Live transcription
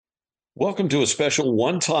Welcome to a special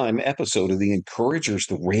one-time episode of the Encouragers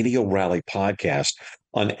the Radio Rally podcast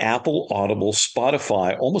on Apple, Audible,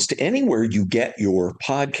 Spotify, almost anywhere you get your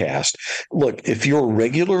podcast. Look, if you're a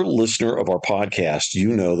regular listener of our podcast, you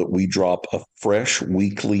know that we drop a fresh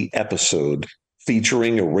weekly episode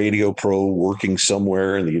featuring a radio pro working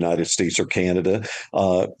somewhere in the United States or Canada.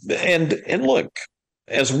 And look,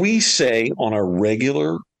 as we say on our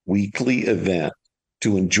regular weekly event,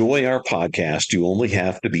 to enjoy our podcast, you only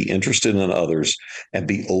have to be interested in others and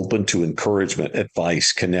be open to encouragement,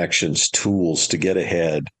 advice, connections, tools to get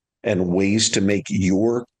ahead, and ways to make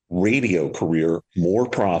your radio career more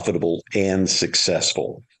profitable and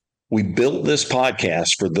successful. We built this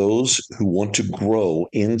podcast for those who want to grow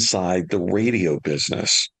inside the radio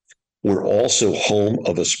business. We're also home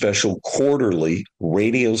of a special quarterly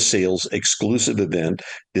radio sales exclusive event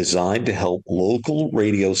designed to help local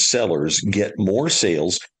radio sellers get more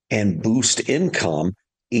sales and boost income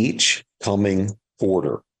each coming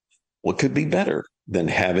quarter. What could be better than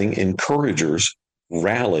having encouragers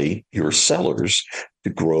rally your sellers to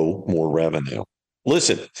grow more revenue?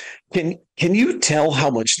 Listen, can you tell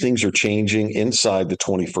how much things are changing inside the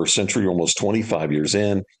 21st century, almost 25 years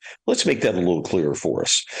in? Let's make that a little clearer for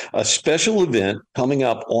us. A special event coming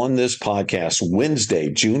up on this podcast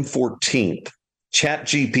Wednesday, June 14th,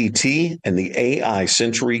 ChatGPT and the AI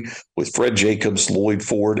Century with Fred Jacobs, Loyd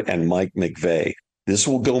Ford, and Mike McVeigh. This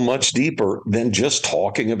will go much deeper than just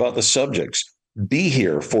talking about the subjects. Be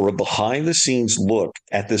here for a behind-the-scenes look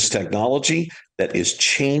at this technology that is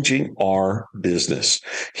changing our business.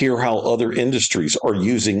 Hear how other industries are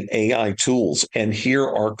using AI tools, and hear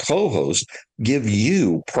our co-hosts give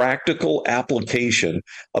you practical application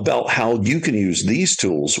about how you can use these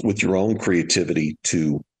tools with your own creativity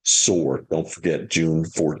to soar. Don't forget, June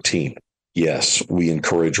 14th. Yes, we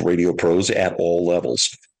encourage radio pros at all levels.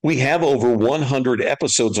 We have over 100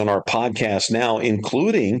 episodes on our podcast now,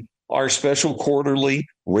 including our special quarterly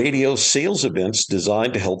radio sales events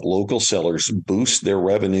designed to help local sellers boost their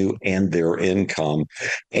revenue and their income,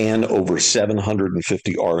 and over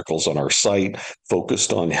 750 articles on our site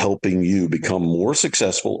focused on helping you become more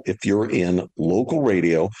successful if you're in local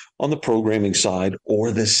radio on the programming side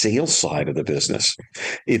or the sales side of the business.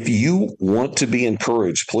 If you want to be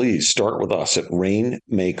encouraged, please start with us at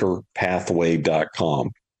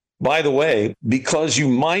rainmakerpathway.com. By the way, because you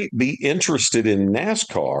might be interested in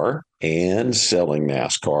NASCAR and selling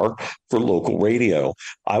NASCAR for local radio,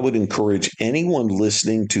 I would encourage anyone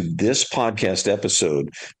listening to this podcast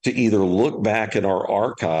episode to either look back at our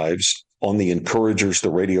archives on the Encouragers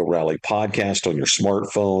the Radio Rally podcast on your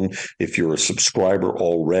smartphone if you're a subscriber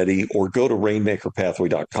already, or go to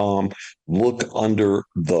rainmakerpathway.com, look under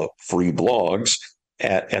the free blogs.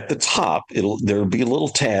 At the top, there'll be a little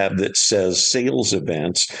tab that says sales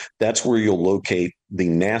events. That's where you'll locate the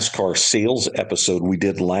NASCAR sales episode we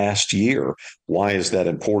did last year. Why is that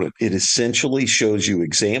important? It essentially shows you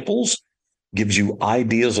examples, gives you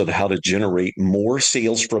ideas on how to generate more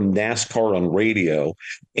sales from NASCAR on radio.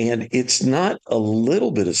 And it's not a little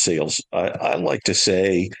bit of sales. I like to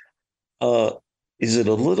say, is it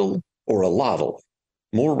a little or a lot?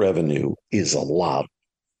 More revenue is a lot.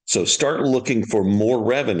 So start looking for more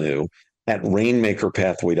revenue at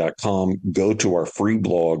rainmakerpathway.com. Go to our free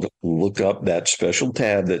blog, look up that special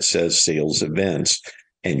tab that says sales events,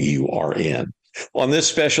 and you are in. On this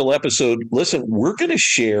special episode, listen, we're going to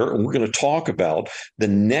share and we're going to talk about the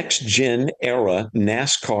next gen era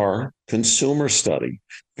NASCAR consumer study.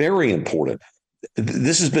 Very important.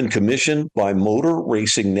 This has been commissioned by Motor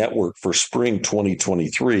Racing Network for spring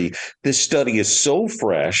 2023. This study is so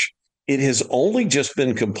fresh. It has only just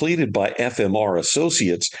been completed by FMR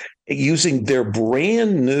Associates using their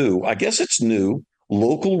brand new, I guess it's new,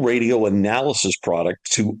 local radio analysis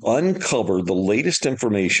product to uncover the latest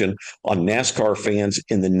information on NASCAR fans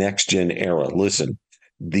in the next gen era. Listen,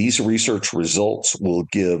 these research results will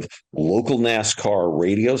give local NASCAR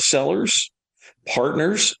radio sellers,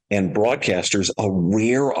 partners, and broadcasters a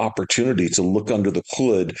rare opportunity to look under the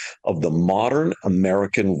hood of the modern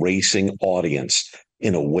American racing audience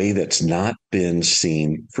in a way that's not been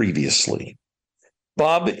seen previously.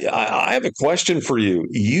 Bob, I have a question for you.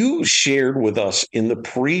 You shared with us in the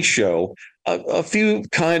pre-show a few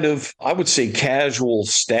kind of, I would say, casual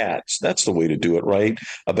stats. That's the way to do it, right?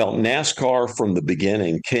 About NASCAR from the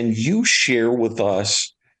beginning. Can you share with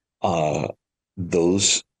us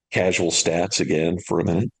those casual stats again for a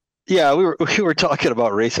minute? Yeah, we were talking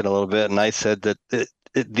about racing a little bit, and I said that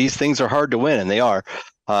these things are hard to win, and they are.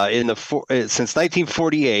 Since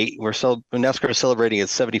 1948, NASCAR is celebrating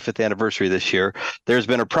its 75th anniversary this year. There's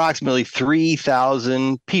been approximately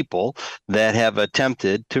 3,000 people that have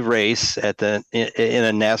attempted to race in a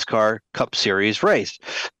NASCAR Cup Series race.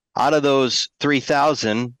 Out of those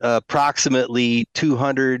 3,000, approximately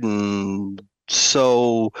 200 and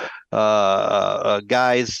so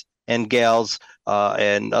guys and gals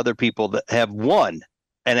and other people that have won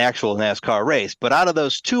an actual NASCAR race. But out of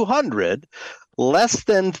those 200, less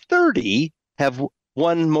than 30 have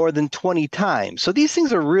won more than 20 times. So these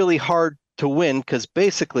things are really hard to win because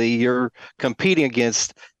basically you're competing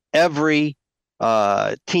against every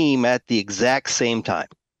team at the exact same time.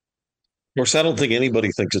 Of course, I don't think anybody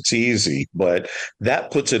thinks it's easy, but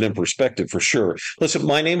that puts it in perspective for sure. Listen,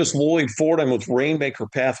 my name is Loyd Ford. I'm with Rainmaker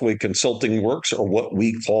Pathway Consulting Works, or what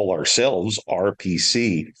we call ourselves,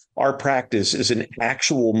 RPC. Our practice is an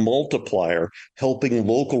actual multiplier, helping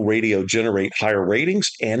local radio generate higher ratings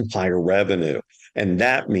and higher revenue. And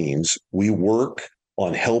that means we work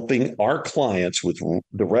on helping our clients with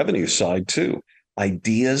the revenue side too.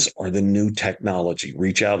 Ideas are the new technology.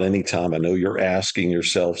 Reach out anytime. I know you're asking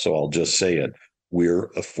yourself, so I'll just say it. We're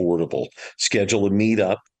affordable. Schedule a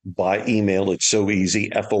meetup by email. It's so easy.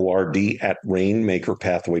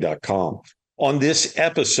 FORD@rainmakerpathway.com. On this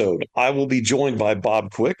episode, I will be joined by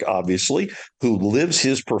Bob Quick, obviously, who lives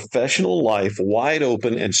his professional life wide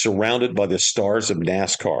open and surrounded by the stars of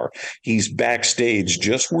NASCAR. He's backstage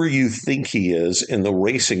just where you think he is in the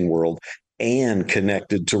racing world and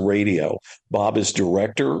connected to radio. Bob is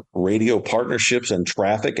Director, Radio Partnerships and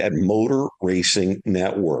Traffic at Motor Racing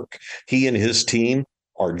Network. He and his team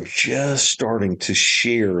are just starting to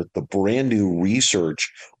share the brand new research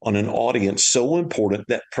on an audience so important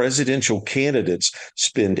that presidential candidates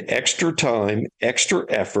spend extra time, extra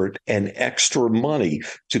effort, and extra money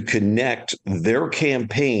to connect their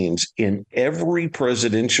campaigns in every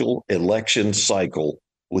presidential election cycle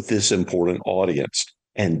with this important audience.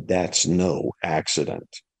 And that's no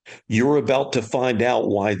accident. You're about to find out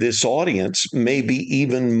why this audience may be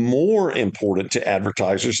even more important to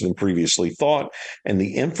advertisers than previously thought. And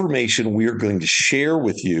the information we're going to share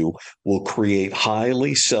with you will create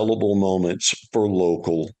highly sellable moments for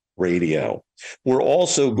local radio. We're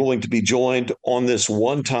also going to be joined on this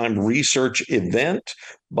one-time research event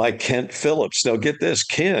by Kent Phillips. Now, get this,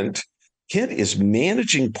 Kent is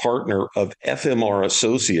managing partner of FMR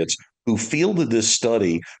Associates, who fielded this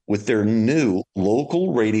study with their new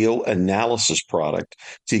local radio analysis product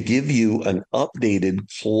to give you an updated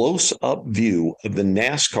close-up view of the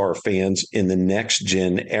NASCAR fans in the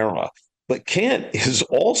next-gen era. But Kent is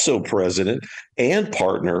also president and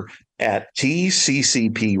partner at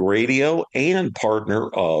TCCP Radio and partner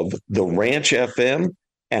of the Ranch FM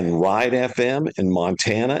and Ride FM in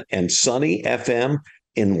Montana and Sunny FM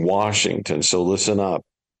in Washington. So listen up.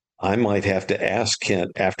 I might have to ask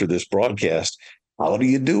Kent after this broadcast, how do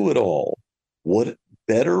you do it all? What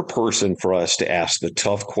better person for us to ask the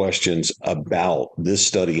tough questions about this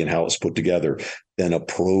study and how it's put together than a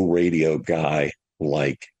pro radio guy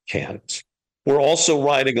like Kent? We're also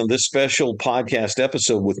riding on this special podcast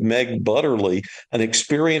episode with Meg Butterly, an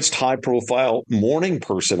experienced high-profile morning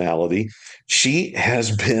personality. She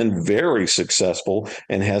has been very successful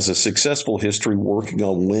and has a successful history working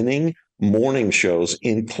on winning morning shows,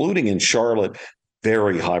 including in Charlotte,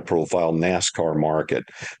 very high-profile NASCAR market.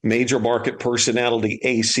 Major market personality,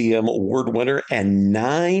 ACM award winner, and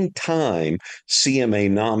 9-time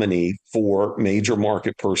CMA nominee for major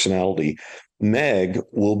market personality. Meg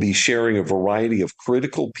will be sharing a variety of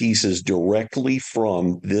critical pieces directly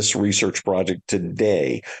from this research project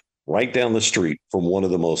today, right down the street from one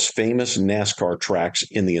of the most famous NASCAR tracks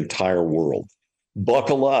in the entire world.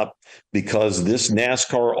 Buckle up, because this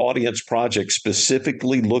NASCAR audience project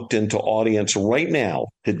specifically looked into audience right now,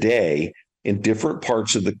 today, in different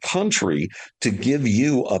parts of the country to give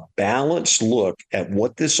you a balanced look at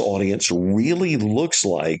what this audience really looks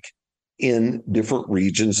like in different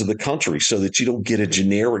regions of the country, so that you don't get a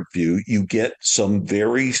generic view. You get some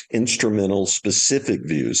very instrumental specific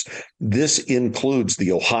views. This includes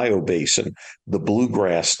the Ohio Basin, the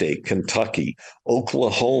Bluegrass State, Kentucky,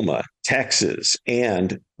 Oklahoma, Texas,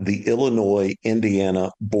 and the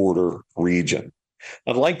Illinois-Indiana border region.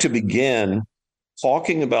 I'd like to begin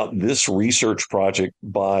talking about this research project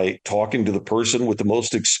by talking to the person with the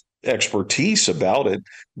most expertise about it.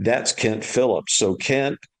 That's Kent Phillips. So,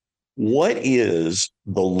 Kent, what is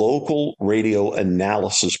the local radio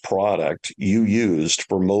analysis product you used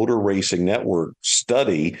for Motor Racing Network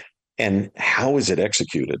study, and how is it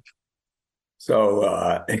executed? So,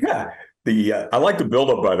 I like the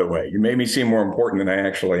buildup, by the way. You made me seem more important than I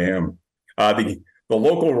actually am. The the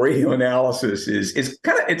local radio analysis is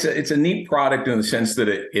kind of it's a neat product in the sense that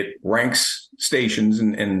it ranks stations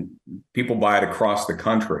and people buy it across the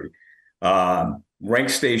country. Rank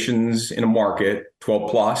stations in a market 12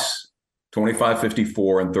 plus,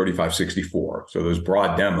 2554, and 3564. So those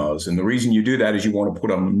broad demos. And the reason you do that is you want to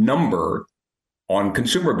put a number on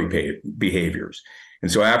consumer behaviors. And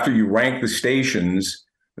so after you rank the stations,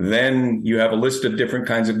 then you have a list of different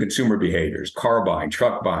kinds of consumer behaviors: car buying,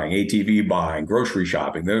 truck buying, ATV buying, grocery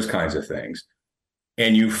shopping, those kinds of things.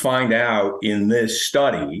 And you find out in this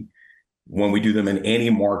study, when we do them in any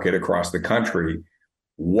market across the country,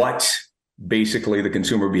 what basically the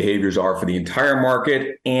consumer behaviors are for the entire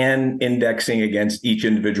market and indexing against each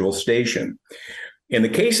individual station. In the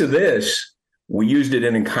case of this, we used it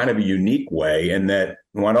in kind of a unique way in that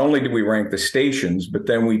not only did we rank the stations, but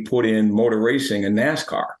then we put in motor racing and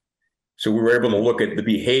NASCAR. So we were able to look at the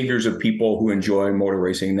behaviors of people who enjoy motor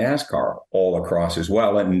racing and NASCAR all across as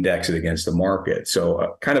well and index it against the market.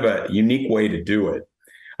 So kind of a unique way to do it.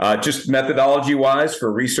 Just methodology-wise,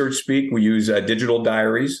 for research speak, we use digital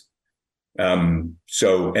diaries. And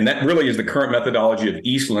that really is the current methodology of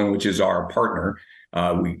Eastland, which is our partner,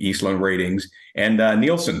 Eastland Ratings. And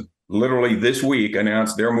Nielsen literally this week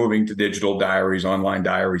announced they're moving to digital diaries, online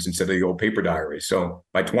diaries, instead of the old paper diaries. So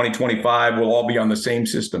by 2025, we'll all be on the same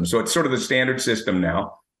system. So it's sort of the standard system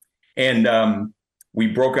now. And we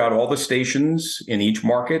broke out all the stations in each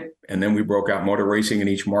market, and then we broke out motor racing in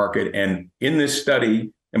each market. And in this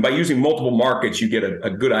study, and by using multiple markets, you get a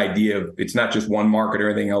good idea of, it's not just one market or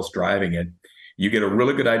anything else driving it. You get a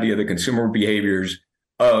really good idea of the consumer behaviors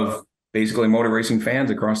of basically motor racing fans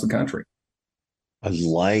across the country. I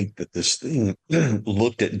like that this thing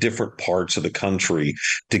looked at different parts of the country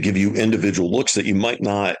to give you individual looks that you might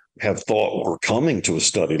not have thought were coming to a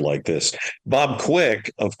study like this. Bob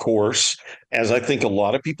Quick, of course, as I think a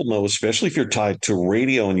lot of people know, especially if you're tied to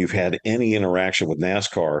radio and you've had any interaction with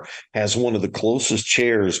NASCAR, has one of the closest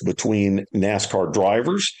chairs between NASCAR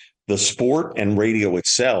drivers, the sport, and radio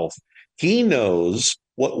itself. He knows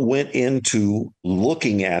what went into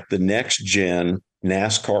looking at the next gen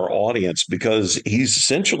NASCAR audience, because he's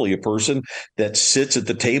essentially a person that sits at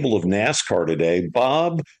the table of NASCAR today.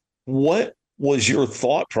 Bob, what was your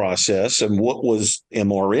thought process and what was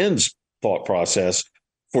MRN's thought process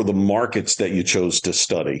for the markets that you chose to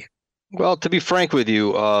study? Well, to be frank with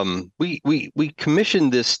you, we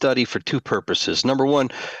commissioned this study for two purposes. Number one,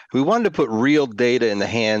 we wanted to put real data in the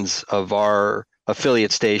hands of our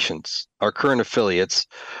affiliate stations, our current affiliates,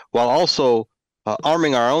 while also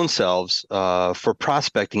arming our own selves for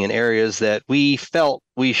prospecting in areas that we felt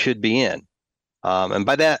we should be in. And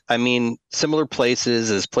by that, I mean similar places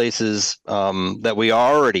as places that we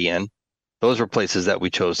are already in. Those were places that we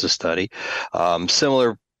chose to study.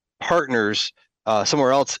 Similar partners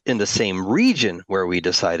somewhere else in the same region where we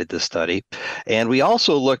decided to study. And we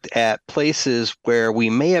also looked at places where we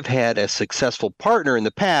may have had a successful partner in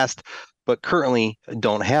the past, but currently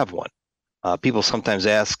don't have one. People sometimes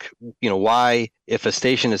ask, why, if a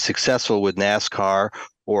station is successful with NASCAR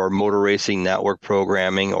or Motor Racing Network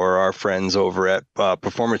programming or our friends over at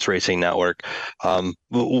Performance Racing Network,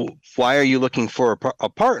 why are you looking for a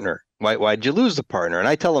partner? Why'd you lose the partner? And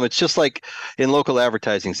I tell them it's just like in local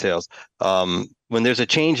advertising sales. When there's a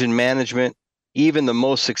change in management, even the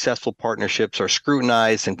most successful partnerships are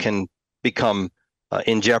scrutinized and can become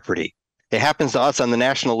in jeopardy. It happens to us on the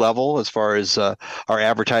national level as far as our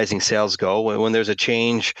advertising sales go. When there's a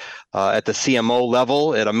change at the CMO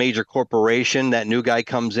level at a major corporation, that new guy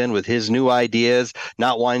comes in with his new ideas,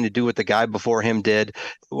 not wanting to do what the guy before him did,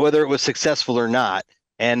 whether it was successful or not.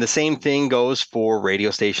 And the same thing goes for radio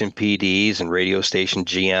station PDs and radio station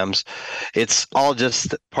GMs. It's all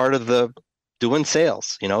just part of the doing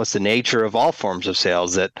sales. It's the nature of all forms of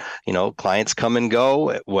sales that, clients come and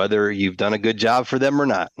go, whether you've done a good job for them or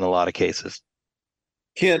not in a lot of cases.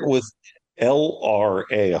 Kent, with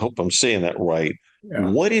LRA, I hope I'm saying that right. Yeah.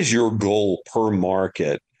 What is your goal per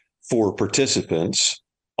market for participants?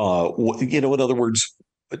 In other words,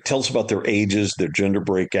 tell us about their ages, their gender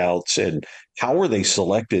breakouts, and how are they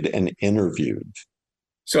selected and interviewed?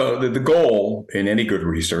 So the goal in any good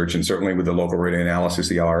research, and certainly with the local radio analysis,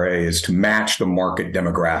 the LRA, is to match the market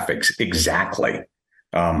demographics exactly.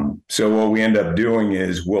 So what we end up doing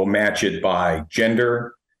is we'll match it by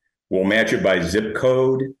gender, we'll match it by zip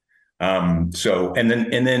code. And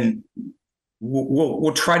then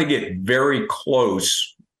we'll try to get very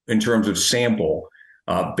close in terms of sample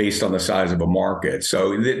based on the size of a market.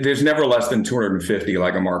 So there's never less than 250,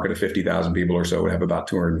 like a market of 50,000 people or so would have about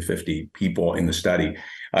 250 people in the study,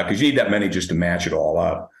 because you need that many just to match it all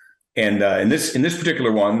up. And in this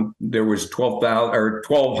particular one, there was 12,000 or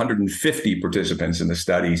 1,250 participants in the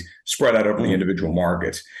studies spread out over the individual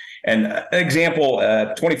markets. And an example,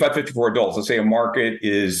 25-54 adults. Let's say a market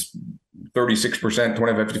is 36%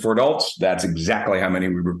 25-54 adults. That's exactly how many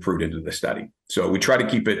we recruit into the study. So we try to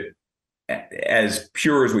keep it as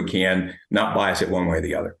pure as we can, not bias it one way or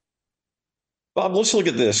the other. Bob, let's look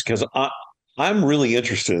at this because I'm really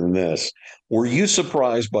interested in this. Were you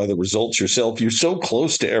surprised by the results yourself? You're so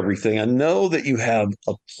close to everything. I know that you have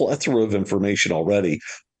a plethora of information already.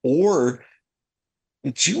 Or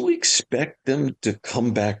did you expect them to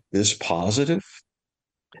come back this positive?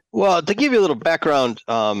 Well, to give you a little background,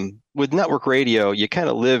 with network radio, you kind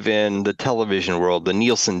of live in the television world, the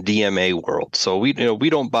Nielsen DMA world. So we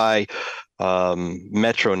don't buy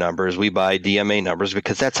metro numbers, we buy DMA numbers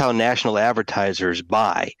because that's how national advertisers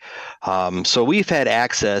buy. So we've had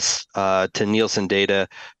access to Nielsen data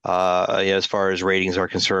as far as ratings are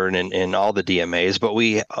concerned in all the DMAs, but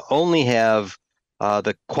we only have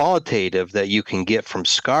the qualitative that you can get from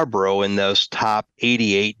Scarborough in those top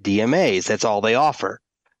 88 DMAs. That's all they offer.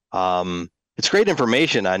 It's great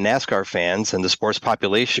information on NASCAR fans and the sport's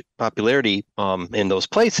popularity in those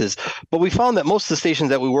places, but we found that most of the stations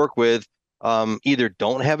that we work with either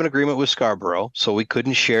don't have an agreement with Scarborough, so we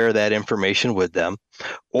couldn't share that information with them,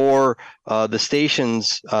 or the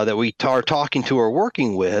stations that we are talking to or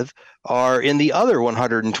working with are in the other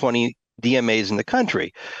 120 DMAs in the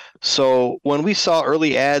country. So when we saw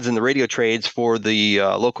early ads in the radio trades for the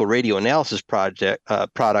local radio analysis product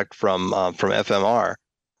from FMR,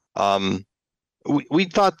 we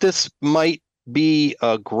thought this might be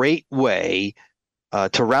a great way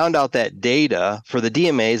to round out that data for the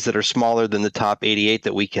DMAs that are smaller than the top 88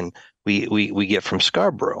 that we get from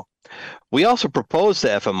Scarborough. We also proposed to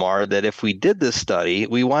FMR that if we did this study,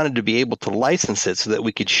 we wanted to be able to license it so that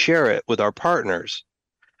we could share it with our partners.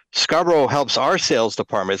 Scarborough helps our sales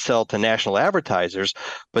department sell to national advertisers,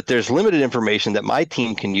 but there's limited information that my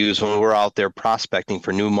team can use when we're out there prospecting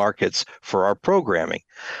for new markets for our programming.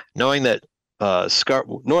 Knowing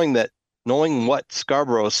what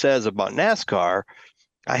Scarborough says about NASCAR,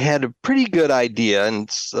 I had a pretty good idea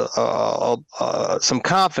and some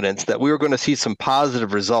confidence that we were going to see some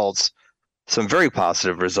positive results, some very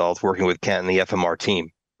positive results working with Kent and the FMR team.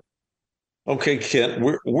 Okay, Kent,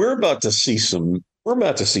 we're about to see some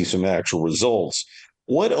actual results.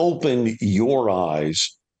 What opened your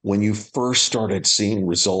eyes when you first started seeing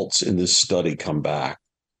results in this study come back?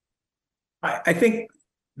 I think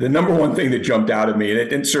the number one thing that jumped out at me,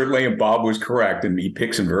 and certainly Bob was correct, and he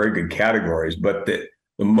picked some very good categories, but the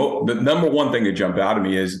number one thing that jumped out at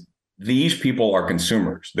me is these people are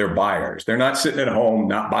consumers. They're buyers. They're not sitting at home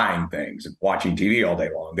not buying things and watching TV all day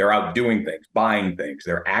long. They're out doing things, buying things.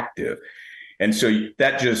 They're active. And so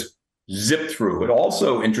that just zipped through. But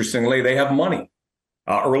also, interestingly, they have money.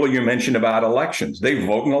 Earlier you mentioned about elections. They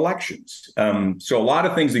vote in elections. So a lot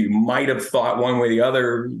of things that you might have thought one way or the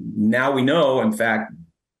other, now we know, in fact,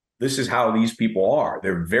 this is how these people are.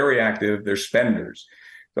 They're very active. They're spenders.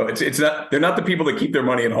 So it's not, they're not the people that keep their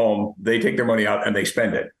money at home. They take their money out and they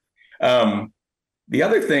spend it. The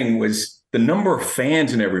other thing was the number of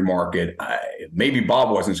fans in every market. Maybe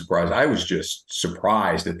Bob wasn't surprised. I was just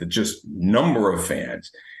surprised at the just number of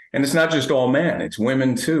fans. And it's not just all men, it's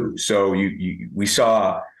women too. So we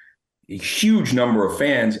saw a huge number of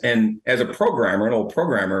fans. And as a programmer, an old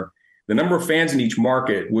programmer, the number of fans in each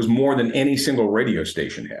market was more than any single radio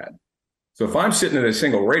station had. So if I'm sitting at a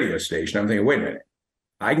single radio station, I'm thinking, wait a minute,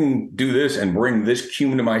 I can do this and bring this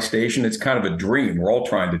cume to my station. It's kind of a dream. We're all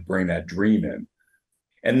trying to bring that dream in.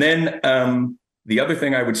 And then the other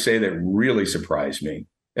thing I would say that really surprised me,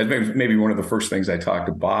 as maybe one of the first things I talked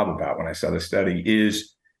to Bob about when I saw the study,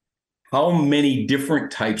 is how many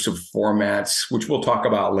different types of formats, which we'll talk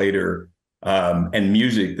about later, and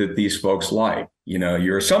music that these folks like. You know,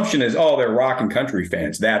 your assumption is, oh, they're rock and country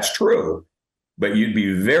fans. That's true. But you'd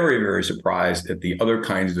be very, very surprised at the other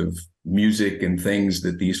kinds of music and things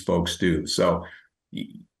that these folks do. So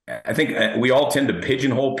I think we all tend to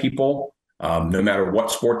pigeonhole people, no matter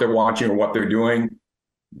what sport they're watching or what they're doing.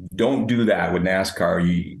 Don't do that with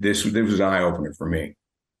NASCAR. This was an eye-opener for me.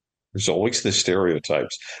 There's always the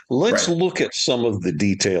stereotypes. Let's look at some of the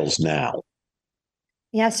details now.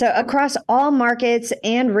 Yeah, so across all markets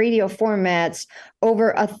and radio formats,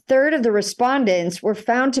 over a third of the respondents were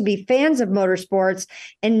found to be fans of motorsports,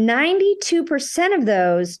 and 92% of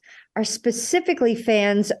those are specifically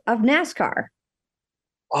fans of NASCAR.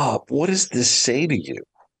 Bob, what does this say to you?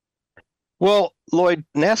 Well, Loyd,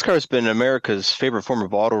 NASCAR has been America's favorite form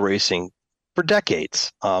of auto racing for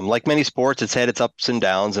decades. Like many sports, it's had its ups and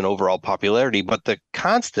downs and overall popularity, but the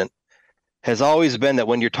constant has always been that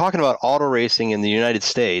when you're talking about auto racing in the United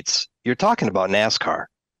States, you're talking about NASCAR.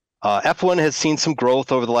 F1 has seen some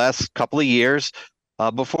growth over the last couple of years.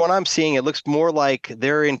 But from what I'm seeing, it looks more like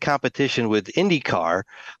they're in competition with IndyCar,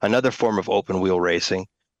 another form of open wheel racing,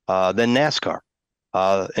 than NASCAR.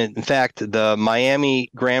 In fact, the Miami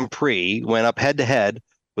Grand Prix went up head to head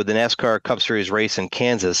with the NASCAR Cup Series race in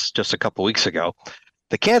Kansas just a couple weeks ago.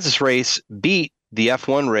 The Kansas race beat the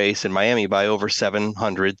F1 race in Miami by over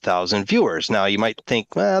 700,000 viewers. Now, you might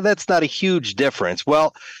think, well, that's not a huge difference.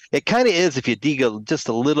 Well, it kind of is if you dig just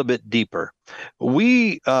a little bit deeper.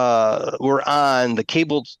 We were on the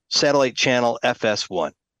cable satellite channel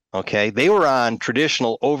FS1. Okay, they were on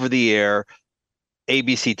traditional over-the-air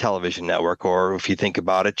ABC television network, or if you think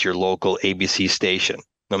about it, your local ABC station,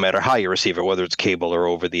 no matter how you receive it, whether it's cable or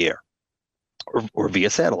over-the-air or via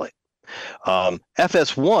satellite.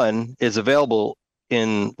 FS1 is available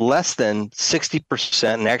in less than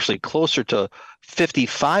 60% and actually closer to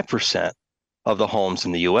 55% of the homes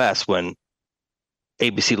in the U.S. when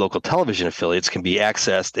ABC local television affiliates can be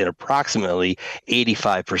accessed in approximately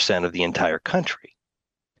 85% of the entire country.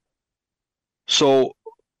 So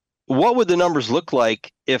what would the numbers look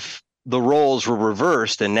like if the roles were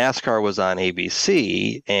reversed and NASCAR was on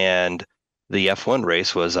ABC and the F1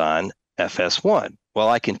 race was on FS1? Well,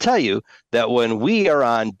 I can tell you that when we are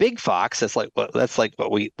on Big Fox, that's like what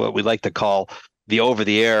we like to call the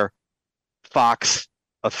over-the-air Fox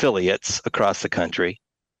affiliates across the country,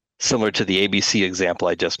 similar to the ABC example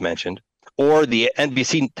I just mentioned, or the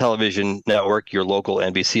NBC television network, your local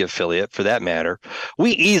NBC affiliate for that matter.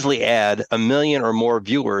 We easily add 1 million or more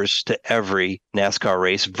viewers to every NASCAR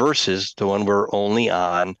race versus the one we're only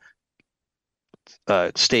on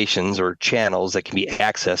stations or channels that can be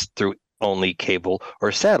accessed through only cable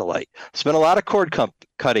or satellite. There's been a lot of cord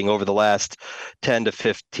cutting over the last 10 to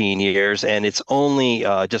 15 years, and it's only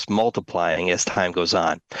just multiplying as time goes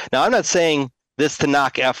on. Now, I'm not saying this to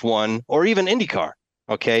knock F1 or even IndyCar.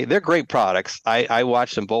 Okay, they're great products. I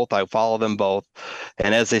watch them both. I follow them both.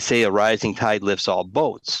 And as they say, a rising tide lifts all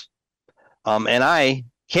boats. And I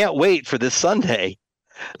can't wait for this Sunday.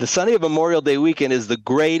 The Sunday of Memorial Day weekend is the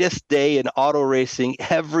greatest day in auto racing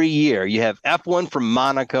every year. You have F1 from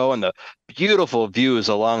Monaco and the beautiful views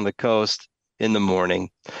along the coast in the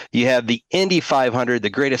morning. You have the Indy 500,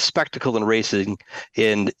 the greatest spectacle in racing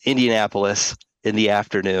in Indianapolis in the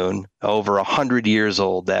afternoon. Over 100 years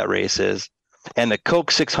old that race is. And the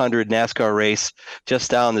Coke 600 NASCAR race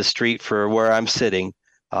just down the street for where I'm sitting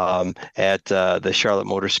at the Charlotte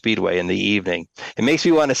Motor Speedway in the evening. It makes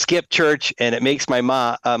me want to skip church, and it makes my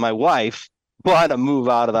wife want to move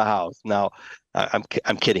out of the house. Now, I'm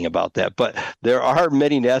kidding about that, but there are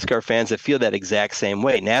many NASCAR fans that feel that exact same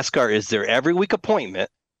way. NASCAR is their every week appointment,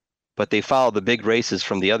 but they follow the big races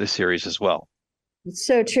from the other series as well. It's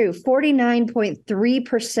so true.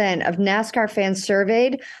 49.3% of NASCAR fans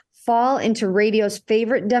surveyed fall into radio's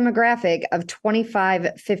favorite demographic of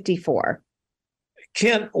 25-54.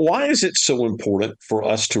 Ken, why is it so important for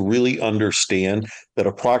us to really understand that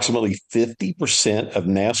approximately 50% of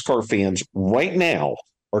NASCAR fans right now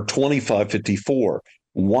are 25-54?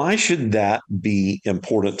 Why should that be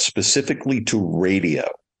important specifically to radio?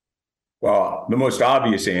 Well, the most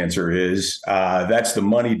obvious answer is that's the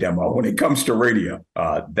money demo. When it comes to radio,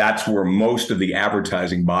 that's where most of the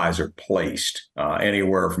advertising buys are placed.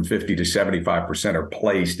 Anywhere from 50 to 75% are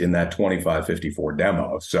placed in that 25-54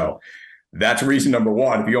 demo. So that's reason number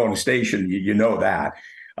one. If you own a station, you know that.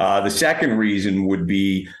 The second reason would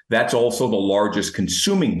be that's also the largest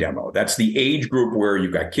consuming demo. That's the age group where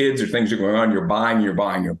you've got kids or things are going on. You're buying.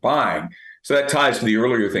 So that ties to the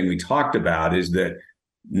earlier thing we talked about, is that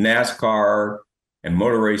NASCAR and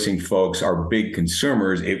motor racing folks are big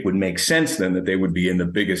consumers. It would make sense then that they would be in the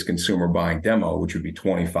biggest consumer buying demo, which would be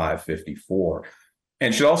 25-54.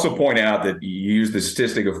 And should also point out that you use the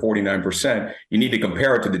statistic of 49%. You need to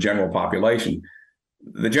compare it to the general population.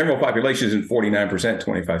 The general population isn't 49%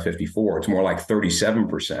 25-54. It's more like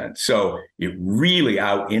 37%. So it really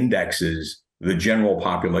out indexes the general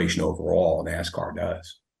population overall. NASCAR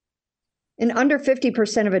does. And under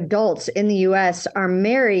 50% of adults in the U.S. are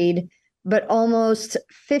married, but almost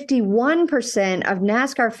 51% of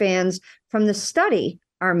NASCAR fans from the study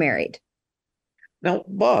are married. Now,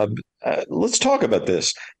 Bob, let's talk about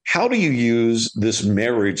this. How do you use this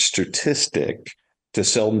marriage statistic to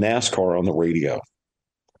sell NASCAR on the radio?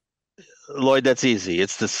 Loyd, that's easy.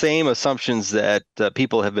 It's the same assumptions that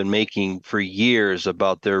people have been making for years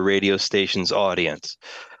about their radio station's audience.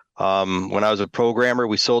 When I was a programmer,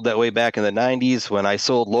 we sold that way back in the 90s. When I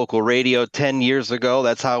sold local radio 10 years ago,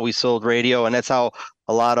 that's how we sold radio. And that's how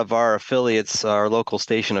a lot of our affiliates, our local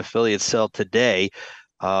station affiliates, sell today.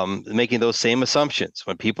 making those same assumptions.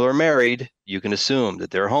 When people are married, you can assume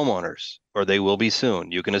that they're homeowners, or they will be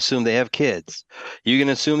soon. You can assume they have kids. You can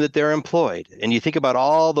assume that they're employed. And you think about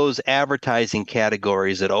all those advertising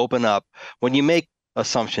categories that open up when you make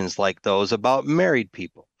assumptions like those about married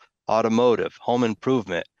people: automotive, home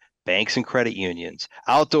improvement, banks and credit unions,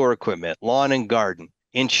 outdoor equipment, lawn and garden,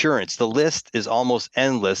 insurance. The list is almost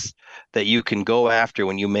endless that you can go after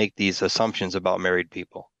when you make these assumptions about married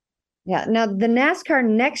people. Yeah. Now, the NASCAR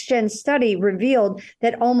Next Gen study revealed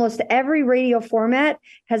that almost every radio format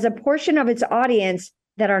has a portion of its audience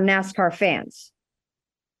that are NASCAR fans.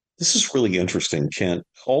 This is really interesting, Kent.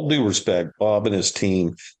 All due respect, Bob and his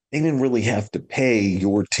team, they didn't really have to pay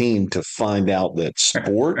your team to find out that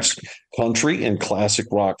sports, country, and classic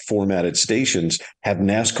rock formatted stations have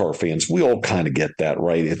NASCAR fans. We all kind of get that,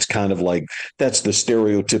 right? It's kind of like that's the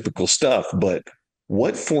stereotypical stuff. But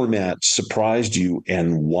what format surprised you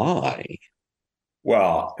and why?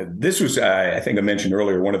 Well, this was, I think I mentioned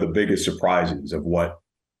earlier, one of the biggest surprises of what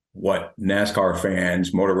NASCAR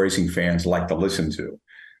fans, motor racing fans like to listen to.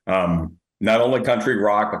 Not only country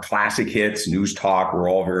rock, but classic hits, news talk were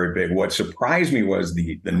all very big. What surprised me was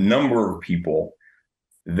the number of people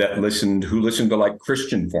that listened to like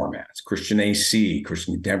Christian formats, Christian AC,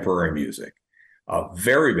 Christian contemporary music.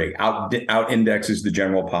 Very big, out indexes the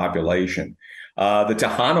general population. The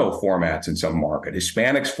Tejano formats in some market,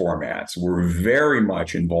 Hispanics formats were very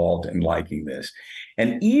much involved in liking this.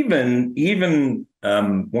 And even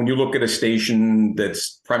when you look at a station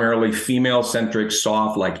that's primarily female-centric,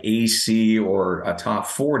 soft, like AC or a top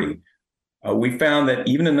 40, we found that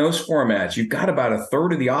even in those formats, you've got about a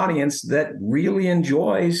third of the audience that really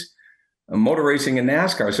enjoys motor racing and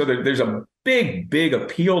NASCAR. So there's a big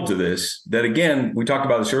appeal to this that, again, we talked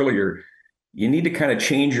about this earlier. You need to kind of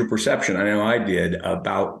change your perception. I know I did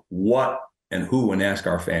about what and who a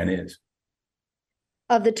NASCAR fan is.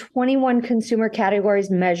 Of the 21 consumer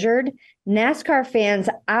categories measured, NASCAR fans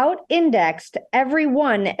out-indexed every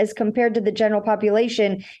one as compared to the general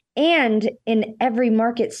population and in every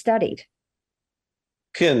market studied.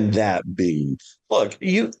 Can that be? Look,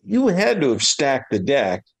 you had to have stacked the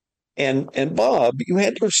deck, and Bob, you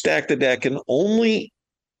had to have stacked the deck and only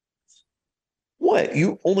what?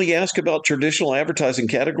 You only ask about traditional advertising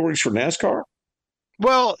categories for NASCAR?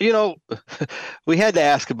 Well, we had to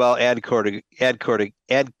ask about ad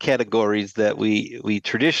categories that we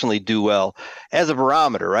traditionally do well as a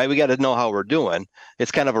barometer, right? We got to know how we're doing.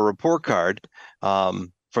 It's kind of a report card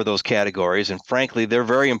for those categories, and frankly, they're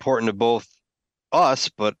very important to both us,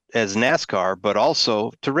 but as NASCAR, but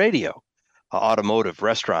also to radio, automotive,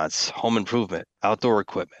 restaurants, home improvement, outdoor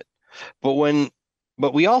equipment.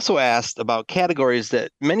 But we also asked about categories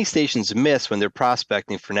that many stations miss when they're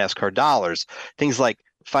prospecting for NASCAR dollars. Things like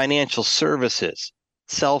financial services,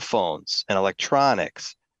 cell phones and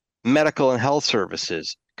electronics, medical and health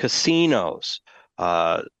services, casinos,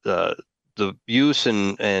 the use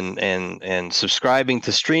and subscribing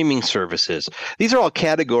to streaming services. These are all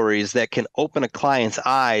categories that can open a client's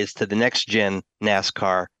eyes to the next gen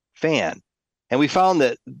NASCAR fan. And we found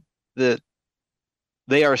that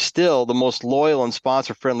they are still the most loyal and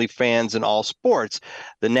sponsor-friendly fans in all sports.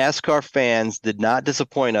 The NASCAR fans did not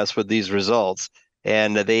disappoint us with these results,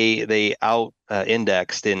 and they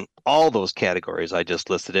out-indexed in all those categories I just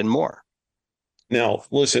listed and more. Now,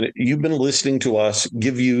 listen, you've been listening to us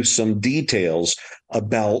give you some details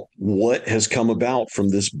about what has come about from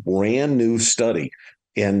this brand new study.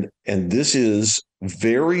 And this is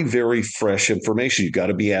very, very fresh information. You've got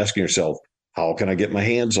to be asking yourself, how can I get my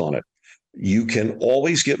hands on it? You can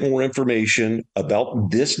always get more information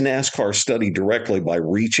about this NASCAR study directly by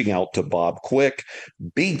reaching out to Bob Quick.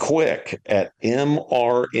 Be quick at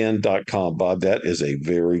mrn.com. Bob, that is a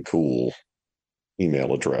very cool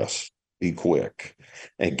email address. Be quick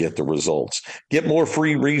and get the results. Get more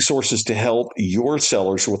free resources to help your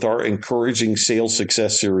sellers with our encouraging sales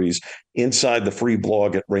success series inside the free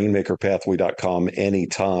blog at rainmakerpathway.com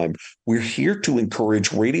anytime. We're here to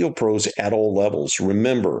encourage radio pros at all levels.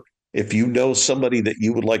 Remember, if you know somebody that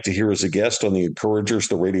you would like to hear as a guest on the Encouragers,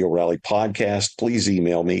 the Radio Rally podcast, please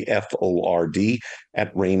email me,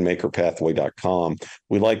 FORD@rainmakerpathway.com.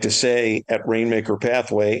 We like to say at Rainmaker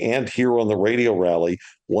Pathway and here on the Radio Rally,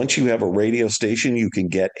 once you have a radio station, you can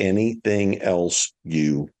get anything else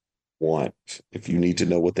you want. If you need to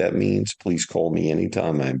know what that means, please call me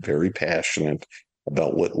anytime. I'm very passionate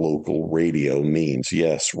about what local radio means.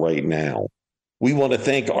 Yes, right now. We want to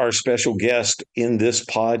thank our special guest in this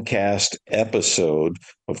podcast episode,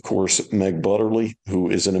 of course, Meg Butterly, who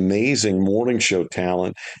is an amazing morning show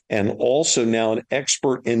talent and also now an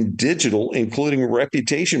expert in digital, including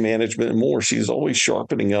reputation management and more. She's always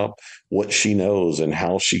sharpening up what she knows and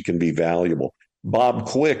how she can be valuable. Bob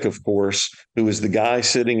Quick, of course, who is the guy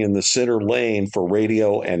sitting in the center lane for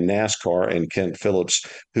radio and NASCAR, and Kent Phillips,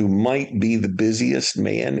 who might be the busiest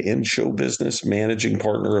man in show business, managing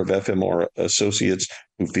partner of FMR Associates,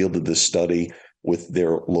 who fielded this study with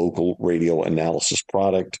their local radio analysis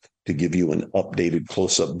product to give you an updated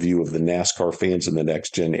close-up view of the NASCAR fans in the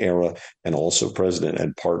next gen era, and also president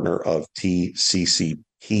and partner of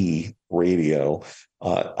TCCP Radio.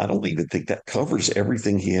 I don't even think that covers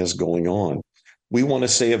everything he has going on. We want to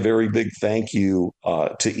say a very big thank you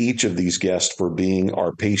to each of these guests for being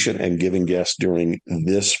our patient and giving guests during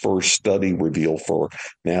this first study reveal for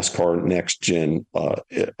NASCAR Next Gen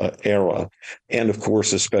era. And of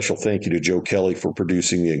course, a special thank you to Joe Kelly for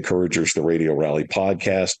producing the Encouragers, the Radio Rally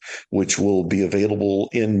podcast, which will be available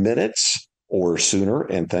in minutes or sooner.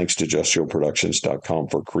 And thanks to justshowproductions.com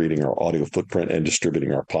for creating our audio footprint and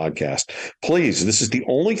distributing our podcast. Please, this is the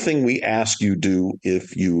only thing we ask you do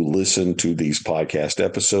if you listen to these podcast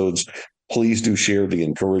episodes. Please do share the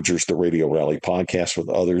Encouragers, the Radio Rally podcast with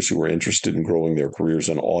others who are interested in growing their careers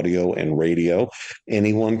in audio and radio.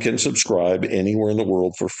 Anyone can subscribe anywhere in the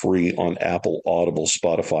world for free on Apple, Audible,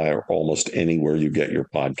 Spotify, or almost anywhere you get your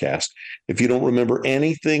podcast. If you don't remember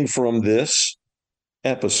anything from this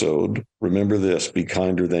episode, remember this: be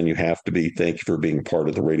kinder than you have to be. Thank you for being part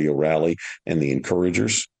of the Radio Rally and the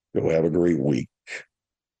Encouragers. Go have a great week.